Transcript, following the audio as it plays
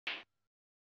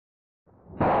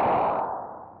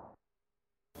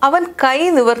അവൻ കൈ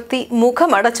നിവർത്തി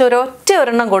മുഖമടച്ചൊരൊറ്റ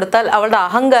ഒരെണ്ണം കൊടുത്താൽ അവളുടെ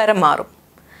അഹങ്കാരം മാറും.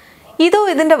 ഇതോ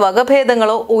ഇതിൻ്റെ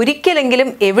വകഭേദങ്ങളോ ഒരിക്കലെങ്കിലും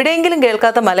എവിടെയെങ്കിലും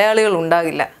കേൾക്കാത്ത മലയാളികൾ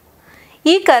ഉണ്ടാകില്ല.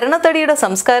 ഈ കരണത്തടിയുടെ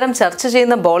സംസ്കാരം ചർച്ച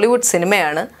ചെയ്യുന്ന ബോളിവുഡ്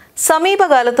സിനിമയാണ്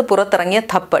സമീപകാലത്ത് പുറത്തിറങ്ങിയ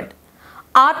തപ്പഡ്.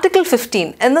 ആർട്ടിക്കിൾ 15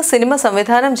 എന്ന സിനിമ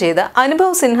സംവിധാനം ചെയ്ത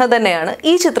അനുഭവ് സിൻഹ തന്നെയാണ്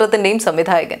ഈ ചിത്രത്തിൻ്റെയും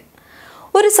സംവിധായകൻ.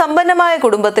 ഒരു സമ്പന്നമായ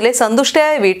കുടുംബത്തിലെ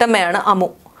സന്തുഷ്ടയായ വീട്ടമ്മയാണ് അമു.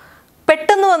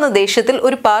 പെട്ടെന്ന് വന്ന ദേഷ്യത്തിൽ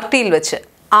ഒരു പാർട്ടിയിൽ വെച്ച്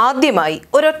ആദ്യമായി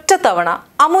ഒരൊറ്റ തവണ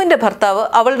അമുവിൻ്റെ ഭർത്താവ്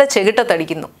അവളുടെ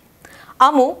ചെകിട്ടത്തടിക്കുന്നു.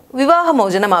 അമു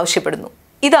വിവാഹമോചനം ആവശ്യപ്പെടുന്നു.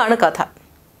 ഇതാണ് കഥ.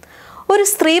 ഒരു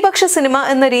സ്ത്രീപക്ഷ സിനിമ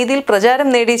എന്ന രീതിയിൽ പ്രചാരം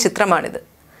നേടിയ ചിത്രമാണിത്.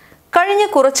 കഴിഞ്ഞ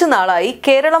കുറച്ചു നാളായി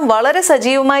കേരളം വളരെ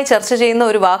സജീവമായി ചർച്ച ചെയ്യുന്ന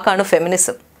ഒരു വാക്കാണ്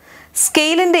ഫെമിനിസം.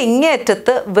 സ്കെയിലിൻ്റെ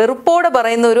ഇങ്ങേയറ്റത്ത് വെറുപ്പോടെ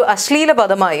പറയുന്ന ഒരു അശ്ലീല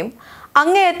പദമായും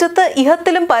അങ്ങേയറ്റത്ത്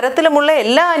ഇഹത്തിലും പരത്തിലുമുള്ള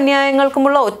എല്ലാ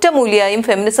അന്യായങ്ങൾക്കുമുള്ള ഒറ്റമൂലിയായും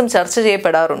ഫെമിനിസം ചർച്ച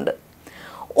ചെയ്യപ്പെടാറുണ്ട്.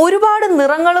 ഒരുപാട്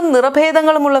നിറങ്ങളും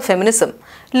നിറഭേദങ്ങളുമുള്ള ഫെമിനിസം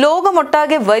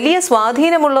ലോകമൊട്ടാകെ വലിയ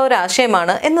സ്വാധീനമുള്ള ഒരു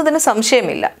ആശയമാണ് എന്നതിന്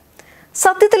സംശയമില്ല.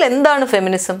 സത്യത്തിൽ എന്താണ്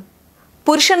ഫെമിനിസം?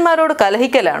 പുരുഷന്മാരോട്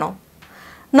കലഹിക്കലാണോ?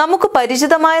 നമുക്ക്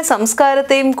പരിചിതമായ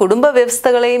സംസ്കാരത്തെയും കുടുംബ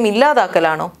വ്യവസ്ഥകളെയും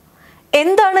ഇല്ലാതാക്കലാണോ?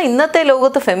 എന്താണ് ഇന്നത്തെ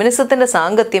ലോകത്ത് ഫെമിനിസത്തിൻ്റെ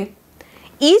സാങ്കത്യം?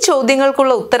 ഈ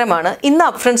ചോദ്യങ്ങൾക്കുള്ള ഉത്തരമാണ് ഇന്ന്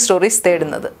അപ്ഫ്രണ്ട് സ്റ്റോറീസ്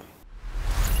തേടുന്നത്.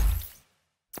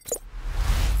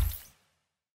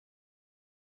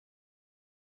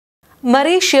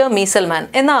 മറീഷ്യ മീസൽമാൻ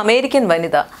എന്ന അമേരിക്കൻ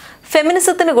വനിത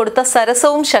ഫെമിനിസത്തിന് കൊടുത്ത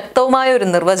സരസവും ശക്തവുമായ ഒരു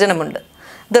നിർവചനമുണ്ട്.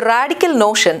 The radical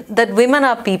Notion that women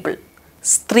are people.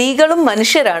 സ്ത്രീകളും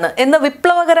മനുഷ്യരാണ് എന്ന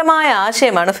വിപ്ലവകരമായ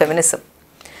ആശയമാണ് ഫെമിനിസം.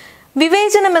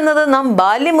 വിവേചനം എന്നത് നാം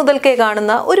ബാല്യം മുതൽക്കേ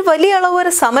കാണുന്ന ഒരു വലിയ അളവ്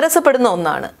വരെ സമരസപ്പെടുന്ന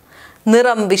ഒന്നാണ്.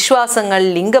 നിറം, വിശ്വാസങ്ങൾ,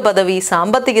 ലിംഗപദവി,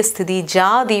 സാമ്പത്തിക സ്ഥിതി,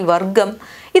 ജാതി, വർഗം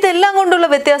ഇതെല്ലാം കൊണ്ടുള്ള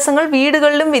വ്യത്യാസങ്ങൾ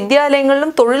വീടുകളിലും വിദ്യാലയങ്ങളിലും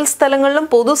തൊഴിൽ സ്ഥലങ്ങളിലും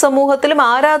പൊതുസമൂഹത്തിലും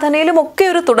ആരാധനയിലും ഒക്കെ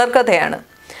ഒരു തുടർക്കഥയാണ്.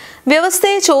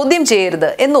 വ്യവസ്ഥയെ ചോദ്യം ചെയ്യരുത്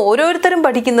എന്ന് ഓരോരുത്തരും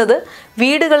പഠിക്കുന്നത്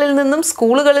വീടുകളിൽ നിന്നും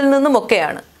സ്കൂളുകളിൽ നിന്നും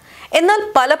ഒക്കെയാണ്. എന്നാൽ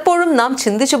പലപ്പോഴും നാം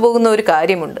ചിന്തിച്ചു പോകുന്ന ഒരു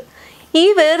കാര്യമുണ്ട്. ഈ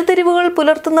വേർതിരിവുകൾ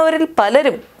പുലർത്തുന്നവരിൽ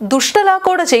പലരും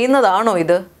ദുഷ്ടലാക്കോടെ ചെയ്യുന്നതാണോ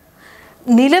ഇത്?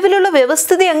 നിലവിലുള്ള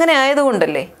വ്യവസ്ഥിതി അങ്ങനെ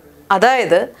ആയതുകൊണ്ടല്ലേ?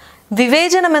 അതായത്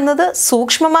വിവേചനം എന്നത്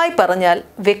സൂക്ഷ്മമായി പറഞ്ഞാൽ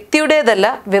വ്യക്തിയുടേതല്ല,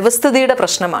 വ്യവസ്ഥിതിയുടെ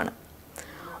പ്രശ്നമാണ്.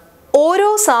 ഓരോ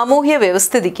സാമൂഹ്യ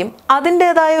വ്യവസ്ഥിതിക്കും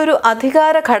അതിൻ്റേതായ ഒരു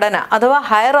അധികാര ഘടന അഥവാ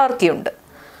ഹയറാർക്കി ഉണ്ട്.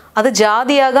 അത്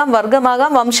ജാതിയാകാം,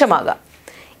 വർഗമാകാം, വംശമാകാം.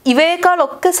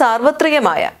 ഇവയേക്കാളൊക്കെ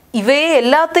സാർവത്രികമായ, ഇവയെ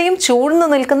എല്ലാത്തെയും ചൂഴ്ന്നു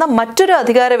നിൽക്കുന്ന മറ്റൊരു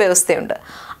അധികാര വ്യവസ്ഥയുണ്ട്.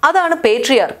 അതാണ്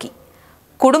പേട്രിയാർക്കി.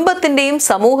 കുടുംബത്തിൻ്റെയും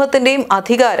സമൂഹത്തിൻ്റെയും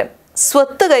അധികാരം,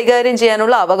 സ്വത്ത് കൈകാര്യം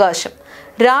ചെയ്യാനുള്ള അവകാശം,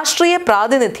 രാഷ്ട്രീയ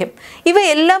പ്രാതിനിധ്യം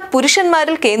ഇവയെല്ലാം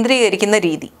പുരുഷന്മാരിൽ കേന്ദ്രീകരിക്കുന്ന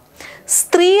രീതി.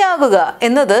 സ്ത്രീയാകുക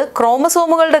എന്നത്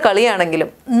ക്രോമസോമുകളുടെ കളിയാണെങ്കിലും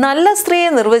നല്ല സ്ത്രീയെ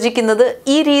നിർവചിക്കുന്നത്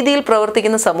ഈ രീതിയിൽ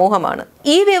പ്രവർത്തിക്കുന്ന സമൂഹമാണ്.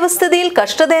 ഈ വ്യവസ്ഥിതിയിൽ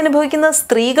കഷ്ടത അനുഭവിക്കുന്ന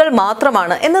സ്ത്രീകൾ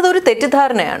മാത്രമാണ് എന്നതൊരു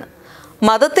തെറ്റിദ്ധാരണയാണ്.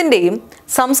 മതത്തിൻ്റെയും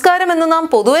സംസ്കാരം എന്ന് നാം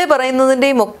പൊതുവെ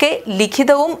പറയുന്നതിൻ്റെയും ഒക്കെ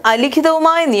ലിഖിതവും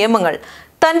അലിഖിതവുമായ നിയമങ്ങൾ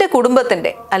തൻ്റെ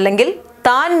കുടുംബത്തിൻ്റെ അല്ലെങ്കിൽ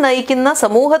താൻ നയിക്കുന്ന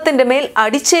സമൂഹത്തിൻ്റെ മേൽ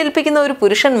അടിച്ചേൽപ്പിക്കുന്ന ഒരു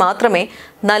പുരുഷൻ മാത്രമേ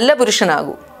നല്ല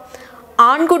പുരുഷനാകൂ.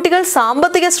 ആൺകുട്ടികൾ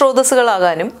സാമ്പത്തിക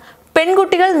സ്രോതസ്സുകളാകാനും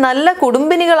പെൺകുട്ടികൾ നല്ല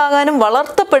കുടുംബിനികളാകാനും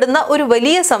വളർത്തപ്പെടുന്ന ഒരു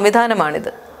വലിയ സംവിധാനമാണിത്.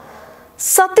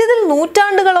 സത്യത്തിൽ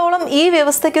നൂറ്റാണ്ടുകളോളം ഈ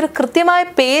വ്യവസ്ഥയ്ക്കൊരു കൃത്യമായ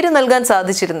പേര് നൽകാൻ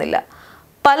സാധിച്ചിരുന്നില്ല.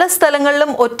 പല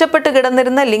സ്ഥലങ്ങളിലും ഒറ്റപ്പെട്ട്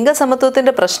കിടന്നിരുന്ന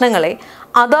ലിംഗസമത്വത്തിൻ്റെ പ്രശ്നങ്ങളെ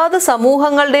അതാത്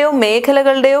സമൂഹങ്ങളുടെയോ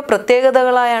മേഖലകളുടെയോ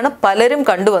പ്രത്യേകതകളായാണ് പലരും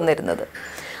കണ്ടുവന്നിരുന്നത്.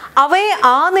 അവയെ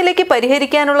ആ നിലയ്ക്ക്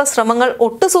പരിഹരിക്കാനുള്ള ശ്രമങ്ങൾ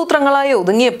ഒട്ടുസൂത്രങ്ങളായി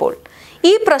ഒതുങ്ങിയപ്പോൾ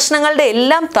ഈ പ്രശ്നങ്ങളുടെ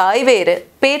എല്ലാം തായ്വേര്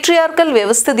പേട്രിയാർക്കൽ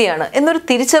വ്യവസ്ഥിതിയാണ് എന്നൊരു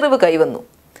തിരിച്ചറിവ് കൈവന്നു.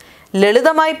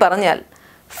 ലളിതമായി പറഞ്ഞാൽ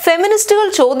ഫെമിനിസ്റ്റുകൾ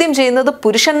ചോദ്യം ചെയ്യുന്നത്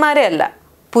പുരുഷന്മാരെ അല്ല,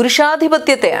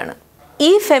 പുരുഷാധിപത്യത്തെയാണ്.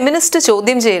 ഈ ഫെമിനിസ്റ്റ്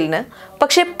ചോദ്യം ചെയ്യലിന്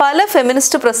പക്ഷേ പല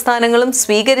ഫെമിനിസ്റ്റ് പ്രസ്ഥാനങ്ങളും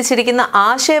സ്വീകരിച്ചിരിക്കുന്ന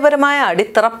ആശയപരമായ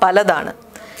അടിത്തറ പലതാണ്.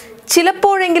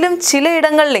 ചിലപ്പോഴെങ്കിലും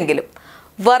ചിലയിടങ്ങളിലെങ്കിലും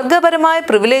വർഗപരമായ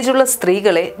പ്രിവിലേജുള്ള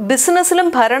സ്ത്രീകളെ ബിസിനസ്സിലും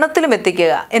ഭരണത്തിലും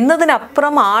എത്തിക്കുക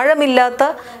എന്നതിനപ്പുറം ആഴമില്ലാത്ത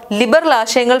ലിബറൽ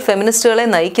ആശയങ്ങൾ ഫെമിനിസ്റ്റുകളെ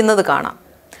നയിക്കുന്നത് കാണാം.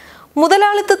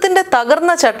 മുതലാളിത്തത്തിൻ്റെ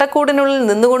തകർന്ന ചട്ടക്കൂടിനുള്ളിൽ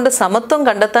നിന്നുകൊണ്ട് സമത്വം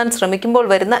കണ്ടെത്താൻ ശ്രമിക്കുമ്പോൾ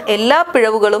വരുന്ന എല്ലാ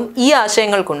പിഴവുകളും ഈ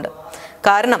ആശയങ്ങൾക്കുണ്ട്.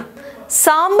 കാരണം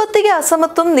സാമ്പത്തിക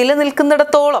അസമത്വം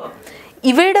നിലനിൽക്കുന്നിടത്തോളം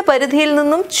ഇവയുടെ പരിധിയിൽ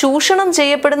നിന്നും ചൂഷണം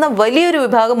ചെയ്യപ്പെടുന്ന വലിയൊരു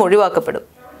വിഭാഗം ഒഴിവാക്കപ്പെടും.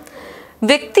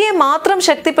 വ്യക്തിയെ മാത്രം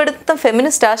ശക്തിപ്പെടുത്തുന്ന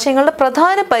ഫെമിനിസ്റ്റ് ആശയങ്ങളുടെ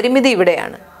പ്രധാന പരിമിതി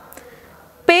ഇവിടെയാണ്.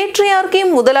 പേട്രിയാർക്കിയും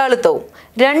മുതലാളിത്തവും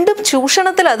രണ്ടും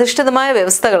ചൂഷണത്തിൽ അധിഷ്ഠിതമായ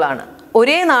വ്യവസ്ഥകളാണ്,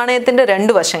 ഒരേ നാണയത്തിൻ്റെ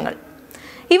രണ്ട് വശങ്ങൾ.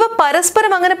 ഇവ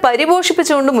പരസ്പരം അങ്ങനെ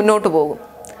പരിപോഷിപ്പിച്ചുകൊണ്ട് മുന്നോട്ട് പോകും.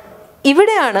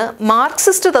 ഇവിടെയാണ്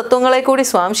മാർക്സിസ്റ്റ് തത്വങ്ങളെ കൂടി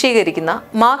സ്വാംശീകരിക്കുന്ന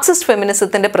മാർക്സിസ്റ്റ്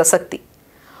ഫെമിനിസത്തിൻ്റെ പ്രസക്തി.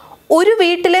 ഒരു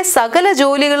വീട്ടിലെ സകല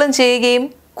ജോലികളും ചെയ്യുകയും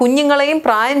കുഞ്ഞുങ്ങളെയും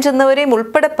പ്രായം ചെന്നവരെയും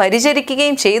ഉൾപ്പെടെ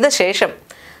പരിചരിക്കുകയും ചെയ്ത ശേഷം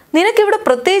നിനക്കിവിടെ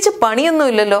പ്രത്യേകിച്ച്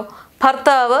പണിയൊന്നുമില്ലല്ലോ,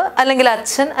 ഭർത്താവ് അല്ലെങ്കിൽ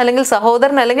അച്ഛൻ അല്ലെങ്കിൽ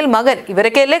സഹോദരൻ അല്ലെങ്കിൽ മകൻ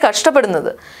ഇവരൊക്കെയല്ലേ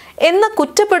കഷ്ടപ്പെടുന്നത് എന്ന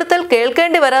കുറ്റപ്പെടുത്തൽ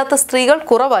കേൾക്കേണ്ടി വരാത്ത സ്ത്രീകൾ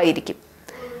കുറവായിരിക്കും.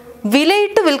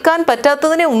 വിലയിട്ട് വിൽക്കാൻ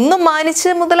പറ്റാത്തതിനെ ഒന്നും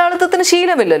മാനിച്ച് മുതലാളിത്തത്തിന്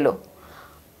ശീലമില്ലല്ലോ.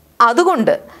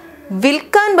 അതുകൊണ്ട്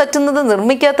വിൽക്കാൻ പറ്റുന്നത്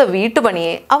നിർമ്മിക്കാത്ത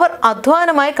വീട്ടുപണിയെ അവർ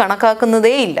അധ്വാനമായി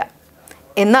കണക്കാക്കുന്നതേയില്ല.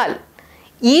 എന്നാൽ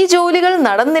ഈ ജോലികൾ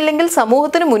നടന്നില്ലെങ്കിൽ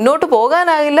സമൂഹത്തിന് മുന്നോട്ട്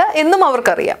പോകാനാകില്ല എന്നും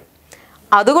അവർക്കറിയാം.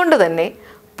 അതുകൊണ്ട് തന്നെ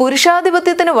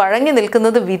പുരുഷാധിപത്യത്തിന് വഴങ്ങി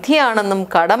നിൽക്കുന്നത് വിധിയാണെന്നും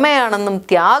കടമയാണെന്നും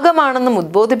ത്യാഗമാണെന്നും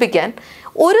ഉദ്ബോധിപ്പിക്കാൻ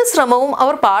ഒരു ശ്രമവും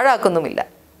അവർ പാഴാക്കുന്നുമില്ല.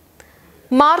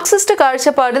 മാർക്സിസ്റ്റ്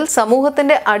കാഴ്ചപ്പാടിൽ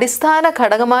സമൂഹത്തിൻ്റെ അടിസ്ഥാന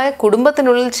ഘടകമായ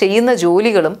കുടുംബത്തിനുള്ളിൽ ചെയ്യുന്ന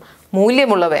ജോലികളും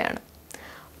മൂല്യമുള്ളവയാണ്.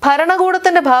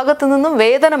 ഭരണകൂടത്തിൻ്റെ ഭാഗത്തു നിന്നും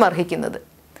വേതനമർഹിക്കുന്നത്.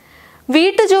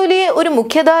 വീട്ടുജോലിയെ ഒരു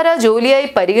മുഖ്യധാരാ ജോലിയായി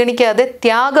പരിഗണിക്കാതെ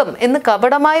ത്യാഗം എന്ന്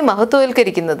കപടമായി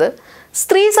മഹത്വവൽക്കരിക്കുന്നത്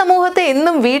സ്ത്രീ സമൂഹത്തെ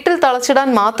എന്നും വീട്ടിൽ തളച്ചിടാൻ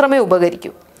മാത്രമേ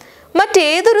ഉപകരിക്കൂ.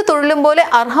 മറ്റേതൊരു തൊഴിലും പോലെ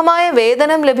അർഹമായ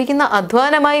വേതനം ലഭിക്കുന്ന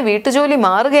അധ്വാനമായി വീട്ടുജോലി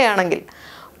മാറുകയാണെങ്കിൽ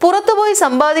പുറത്തുപോയി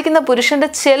സമ്പാദിക്കുന്ന പുരുഷന്റെ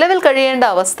ചെലവിൽ കഴിയേണ്ട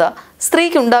അവസ്ഥ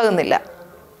സ്ത്രീക്കുണ്ടാകുന്നില്ല.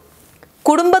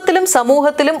 കുടുംബത്തിലും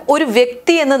സമൂഹത്തിലും ഒരു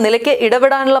വ്യക്തി എന്ന നിലയ്ക്ക്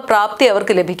ഇടപെടാനുള്ള പ്രാപ്തി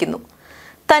അവർക്ക് ലഭിക്കുന്നു.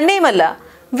 തന്നെയുമല്ല,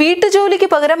 വീട്ടുജോലിക്ക്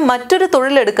പകരം മറ്റൊരു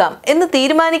തൊഴിലെടുക്കാം എന്ന്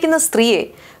തീരുമാനിക്കുന്ന സ്ത്രീയെ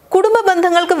കുടുംബ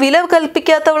ബന്ധങ്ങൾക്ക് വില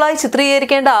കൽപ്പിക്കാത്തവളായി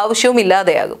ചിത്രീകരിക്കേണ്ട ആവശ്യവും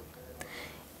ഇല്ലാതെയാകും.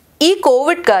 ഈ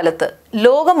കോവിഡ് കാലത്ത്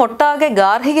ലോകമൊട്ടാകെ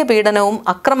ഗാർഹിക പീഡനവും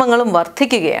അക്രമങ്ങളും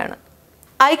വർദ്ധിക്കുകയാണ്.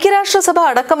 ഐക്യരാഷ്ട്രസഭ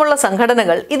അടക്കമുള്ള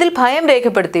സംഘടനകൾ ഇതിൽ ഭയം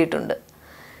രേഖപ്പെടുത്തിയിട്ടുണ്ട്.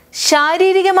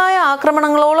 ശാരീരികമായ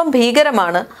ആക്രമണങ്ങളോളം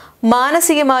ഭീകരമാണ്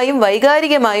മാനസികമായും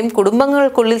വൈകാരികമായും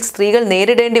കുടുംബങ്ങൾക്കുള്ളിൽ സ്ത്രീകൾ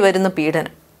നേരിടേണ്ടി വരുന്ന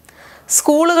പീഡനം.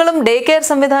 സ്കൂളുകളും ഡേ കെയർ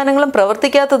സംവിധാനങ്ങളും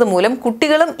പ്രവർത്തിക്കാത്തത് മൂലം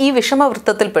കുട്ടികളും ഈ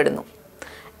വിഷമവൃത്തത്തിൽ പെടുന്നു.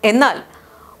 എന്നാൽ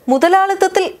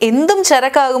മുതലാളിത്തത്തിൽ എന്തും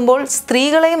ചരക്കാകുമ്പോൾ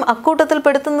സ്ത്രീകളെയും അക്കൂട്ടത്തിൽ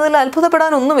പെടുത്തുന്നതിൽ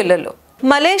അത്ഭുതപ്പെടാനൊന്നുമില്ലല്ലോ.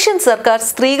 മലേഷ്യൻ സർക്കാർ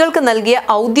സ്ത്രീകൾക്ക് നൽകിയ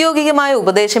ഔദ്യോഗികമായ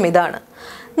ഉപദേശം ഇതാണ്: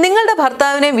 നിങ്ങളുടെ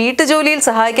ഭർത്താവിനെ വീട്ടുജോലിയിൽ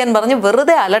സഹായിക്കാൻ പറഞ്ഞ്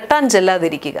വെറുതെ അലട്ടാൻ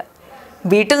ചെല്ലാതിരിക്കുക.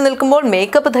 വീട്ടിൽ നിൽക്കുമ്പോൾ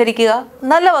മേക്കപ്പ് ധരിക്കുക,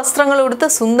 നല്ല വസ്ത്രങ്ങൾ ഉടുത്ത്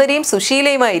സുന്ദരിയും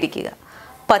സുശീലയുമായിരിക്കുക.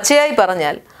 പച്ചയായി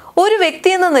പറഞ്ഞാൽ, ഒരു വ്യക്തി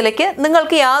എന്ന നിലയ്ക്ക്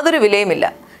നിങ്ങൾക്ക് യാതൊരു വിലയുമില്ല.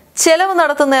 ചെലവ്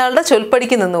നടത്തുന്നയാളുടെ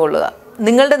ചൊൽപ്പടിക്ക് നിന്നുകൊള്ളുക.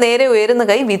 നിങ്ങളുടെ നേരെ ഉയരുന്ന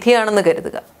കൈ വിധിയാണെന്ന്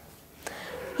കരുതുക.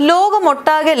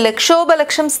 ലോകമൊട്ടാകെ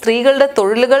ലക്ഷോപലക്ഷം സ്ത്രീകളുടെ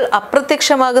തൊഴിലുകൾ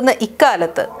അപ്രത്യക്ഷമാകുന്ന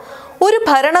ഇക്കാലത്ത് ഒരു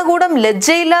ഭരണകൂടം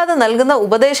ലജ്ജയില്ലാതെ നൽകുന്ന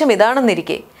ഉപദേശം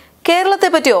ഇതാണെന്നിരിക്കെ കേരളത്തെ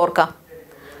പറ്റി ഓർക്കാം.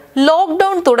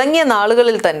 ലോക്ക്ഡൗൺ തുടങ്ങിയ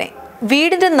നാളുകളിൽ തന്നെ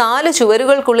വീടിൻ്റെ 4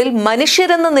 ചുവരുകൾക്കുള്ളിൽ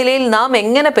മനുഷ്യരെന്ന നിലയിൽ നാം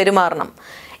എങ്ങനെ പെരുമാറണം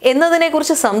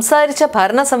എന്നതിനെക്കുറിച്ച് സംസാരിച്ച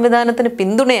ഭരണ സംവിധാനത്തിന്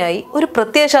പിന്തുണയായി ഒരു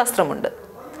പ്രത്യയശാസ്ത്രമുണ്ട്.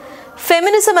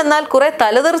 ഫെമിനിസം എന്നാൽ കുറെ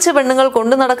തലതെറിച്ച പെണ്ണുങ്ങൾ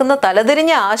കൊണ്ടു നടക്കുന്ന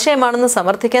തലതിരിഞ്ഞ ആശയമാണെന്ന്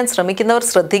സമർത്ഥിക്കാൻ ശ്രമിക്കുന്നവർ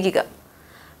ശ്രദ്ധിക്കുക.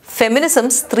 ഫെമിനിസം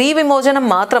സ്ത്രീ വിമോചനം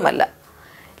മാത്രമല്ല.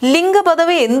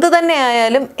 ലിംഗപദവി എന്തു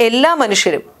തന്നെയായാലും എല്ലാ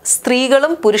മനുഷ്യരും,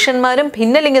 സ്ത്രീകളും പുരുഷന്മാരും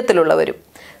ഭിന്നലിംഗത്തിലുള്ളവരും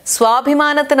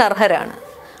സ്വാഭിമാനത്തിന് അർഹരാണ്.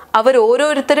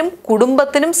 അവരോരോരുത്തരും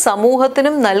കുടുംബത്തിനും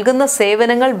സമൂഹത്തിനും നൽകുന്ന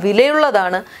സേവനങ്ങൾ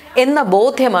വിലയുള്ളതാണ് എന്ന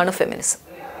ബോധ്യമാണ് ഫെമിനിസം.